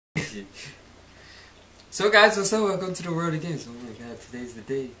So guys, what's up? Welcome to the world of games. Oh my god, today's the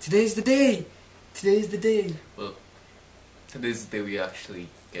day. Today's the day! Today's the day! Well, today's the day we actually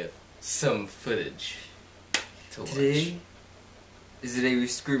get some footage to watch. Today is the day we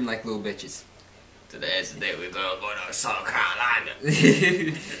scream like little bitches. Today is the day we're gonna go to South Carolina.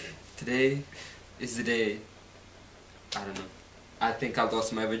 Today is the day, I don't know, I think I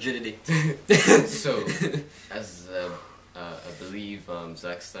lost my virginity. So, as I believe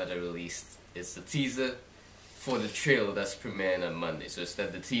Zack Snyder released, it's the teaser for the trailer that's premiering on Monday. So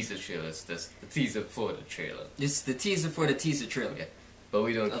instead the teaser trailer, it's the teaser for the trailer. It's the teaser for the teaser trailer. Yeah. But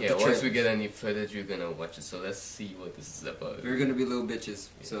we don't care. Once we get any footage, we're gonna watch it. So let's see what this is about. We're gonna be little bitches.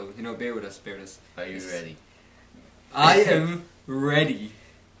 Yeah. So, you know, bear with us, bear with us. Are you ready? I am ready.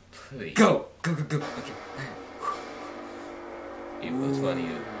 Please. Go! Go, go, go. Okay. It was funny.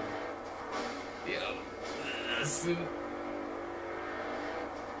 Yo. Suit.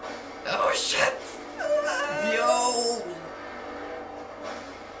 Oh shit! Yo!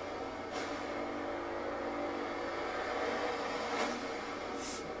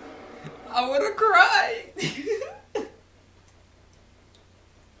 I wanna cry! I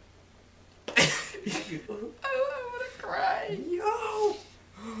wanna cry! Yo!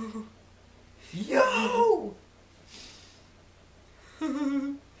 Yo!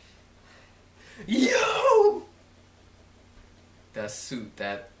 Yo! That suit,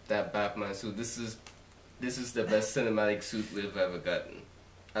 that Batman suit, this is the best cinematic suit we've ever gotten.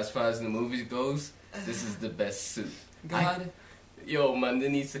 As far as the movies goes, this is the best suit. God. Yo, man, they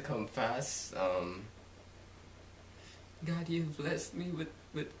needs to come fast. God, you have blessed me with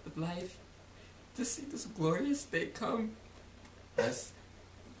life to see this glorious day come.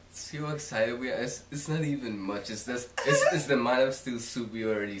 See how excited we are. It's not even much. It's the Man of Steel suit we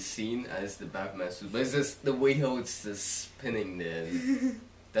already seen, and it's the Batman suit. But it's just the way how it's just spinning there.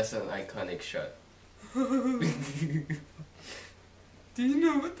 That's an iconic shot. Do you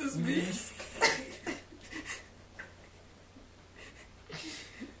know what this means?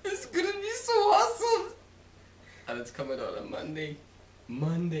 It's gonna be so awesome! And it's coming out on Monday.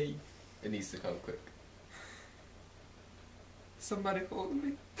 Monday. It needs to come quick. Somebody hold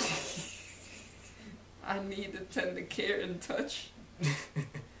me. I need a tender care and touch. Yo,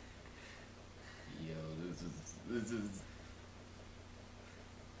 this is.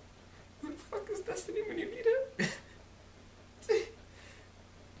 Who the fuck is Destiny when you need her?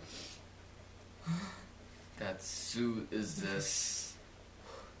 That suit is this.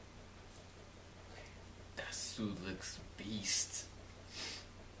 That suit looks beast.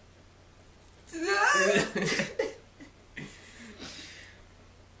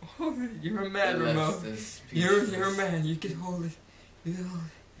 You're a man, Romel. You're a man. You can hold it. You can hold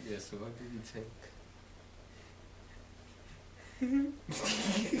it. Yeah, so what do you think?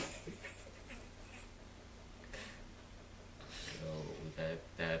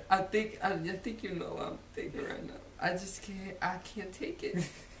 That. I think you know what I'm thinking right now. I can't take it.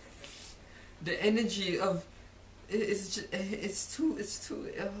 The energy of it's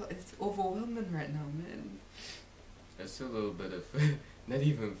overwhelming right now, man. There's a little bit of not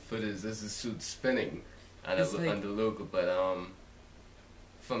even footage. There's a suit spinning on the logo, but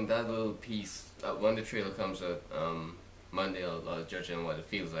from that little piece, when the trailer comes out Monday, I'll judge on what it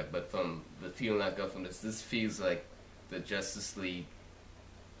feels like. But from the feeling I got from this feels like the Justice League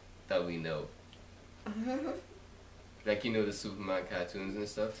that we know. Like, you know, the Superman cartoons and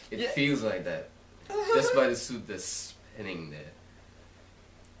stuff. It feels like that. That's why the suit that's spinning there.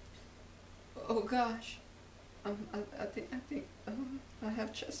 Oh gosh, I think I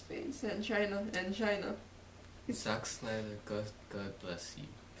have chest pains and China. Zack Snyder, God bless you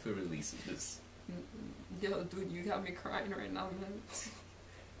for releasing this. Yo, dude, you got me crying right now, man.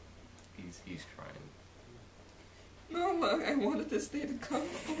 He's crying. No, look, I wanted this day to come.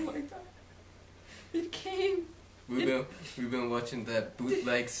 Oh my god, it came. We've been watching that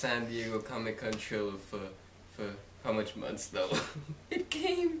bootleg San Diego Comic-Con trailer for how much months though? It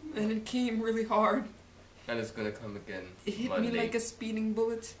came, and it came really hard. And it's gonna come again. It hit Monday. me like a speeding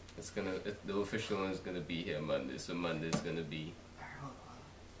bullet. The official one is gonna be here Monday, so Monday is gonna be.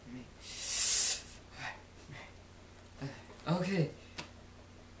 Okay.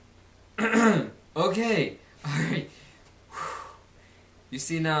 Okay. Alright. You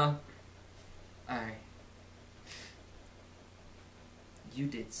see now? Alright. You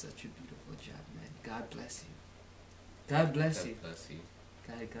did such a beautiful job, man. God bless you. God bless you. God bless you.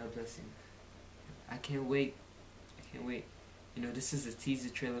 God bless you. I can't wait. You know, this is a teaser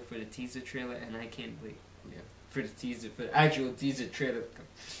trailer for the teaser trailer, and I can't wait. Yeah. For the actual teaser trailer.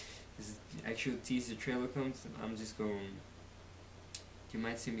 This actual teaser trailer comes, and I'm just going You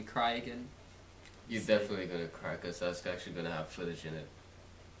might see me cry again. You're definitely gonna cry because that's actually gonna have footage in it.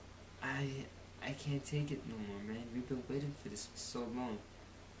 I can't take it no more, man. We've been waiting for this for so long,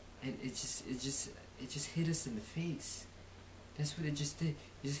 and it just hit us in the face. That's what it just did.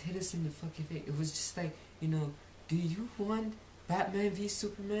 It just hit us in the fucking face. It was just like, do you want Batman v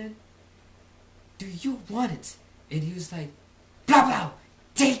Superman? Do you want it? And he was like, blah blah,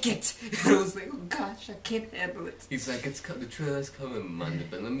 take it. And I was like, oh gosh, I can't handle it. He's like, the trailer's coming Monday,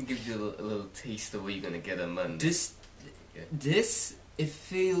 but let me give you a little taste of what you're gonna get on Monday. This, it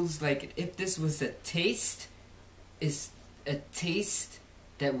feels like if this was a taste, it's a taste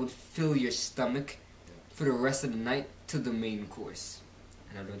that would fill your stomach for the rest of the night to the main course.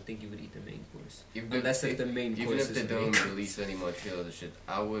 And I don't think you would eat the main course. Unless if the main course is even if they don't release any more trailers and shit,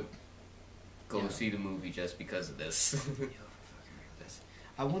 I would go see the movie just because of this.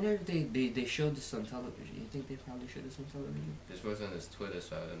 I wonder if they showed this on television. You think they probably showed this on television? This was on his Twitter,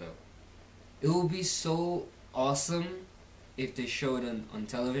 so I don't know. It would be so awesome if they showed it on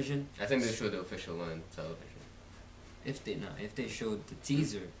television. I think they showed the official one on television. If they showed the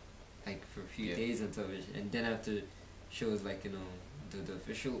teaser, like for a few days on television, and then after shows like the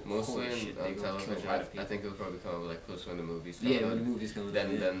official mostly on television. I think it'll probably come like close when the movies come out. When the movies come out.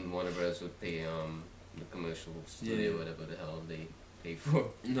 Then Warner Bros would pay the commercial studio whatever the hell they pay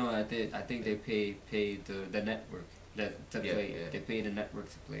for. No, I think they pay the network to play. They pay the network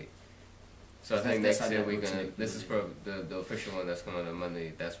to play. So I think next year we're gonna. This is probably the official one that's coming out on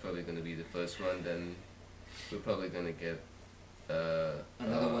Monday. That's probably gonna be the first one. Then we're probably gonna get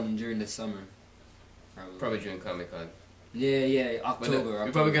another one during the summer. Probably during Comic-Con. Yeah, October.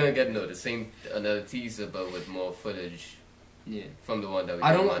 We're probably gonna get another teaser, but with more footage. Yeah. From the one that we.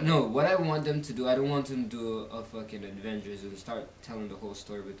 I don't know what I want them to do. I don't want them to do a fucking Avengers and start telling the whole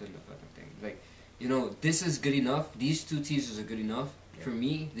story within the fucking thing. Like, this is good enough. These two teasers are good enough for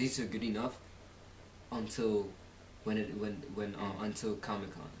me. These are good enough until until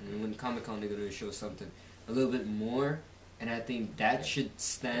Comic-Con. And when Comic-Con they're gonna show something a little bit more. And I think that should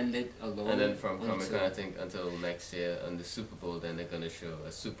stand it alone. And then from Comic-Con, I think until next year on the Super Bowl, then they're gonna show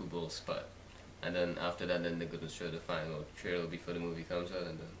a Super Bowl spot, and then after that, then they're gonna show the final trailer before the movie comes out,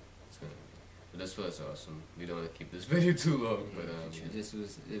 and then it's gonna. But this was awesome. We don't want to keep this video too long, but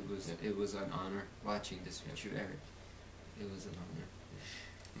it was an honor watching this with you, Eric. It was an honor.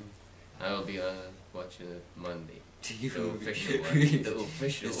 I will be watching it Monday. The official one. The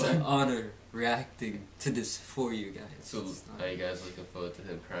official it's one. It's an honor reacting to this for you guys. So, are you guys looking forward to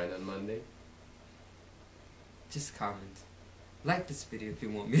him crying on Monday? Just comment. Like this video if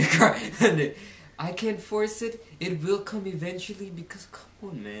you want me to cry. I can't force it. It will come eventually because, come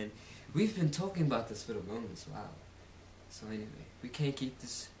on, man. We've been talking about this for the longest while. So anyway, we can't keep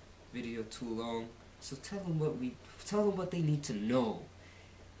this video too long. So tell them what they need to know.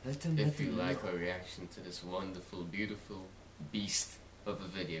 If you like our reaction to this wonderful, beautiful beast of a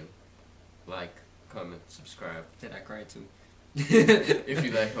video, like, comment, subscribe. That I cried too. If you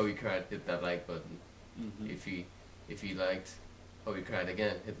like how we cried, hit that like button. Mm-hmm. If you liked how we cried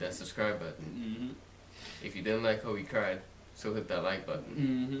again, hit that subscribe button. Mm-hmm. If you didn't like how we cried, so hit that like button.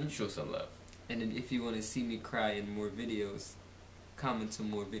 Mm-hmm. Show some love. And then if you want to see me cry in more videos, comment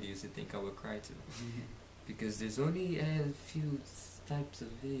some more videos you think I would cry to. Because there's only a few types of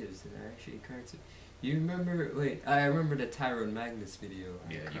videos that I actually cried to. You remember? Wait, I remember the Tyrone Magnus video.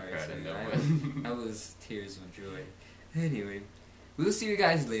 Yeah, you cried in that one. That was tears of joy. Anyway, we'll see you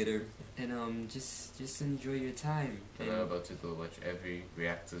guys later, and just enjoy your time. And I'm about to go watch every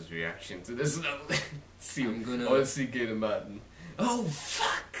reactor's reaction to this level. See, I'm gonna. I want to see Gator Madden. Oh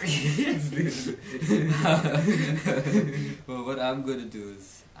fuck! Well, what I'm gonna do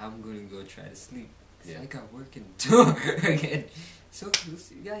is I'm gonna go try to sleep. I got work in again. So we'll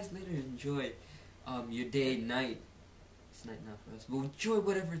see you guys later. Enjoy your day, night. It's night now for us. But enjoy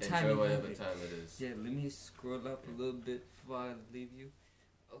whatever time it is. Yeah, let me scroll up a little bit before I leave you.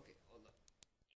 Okay.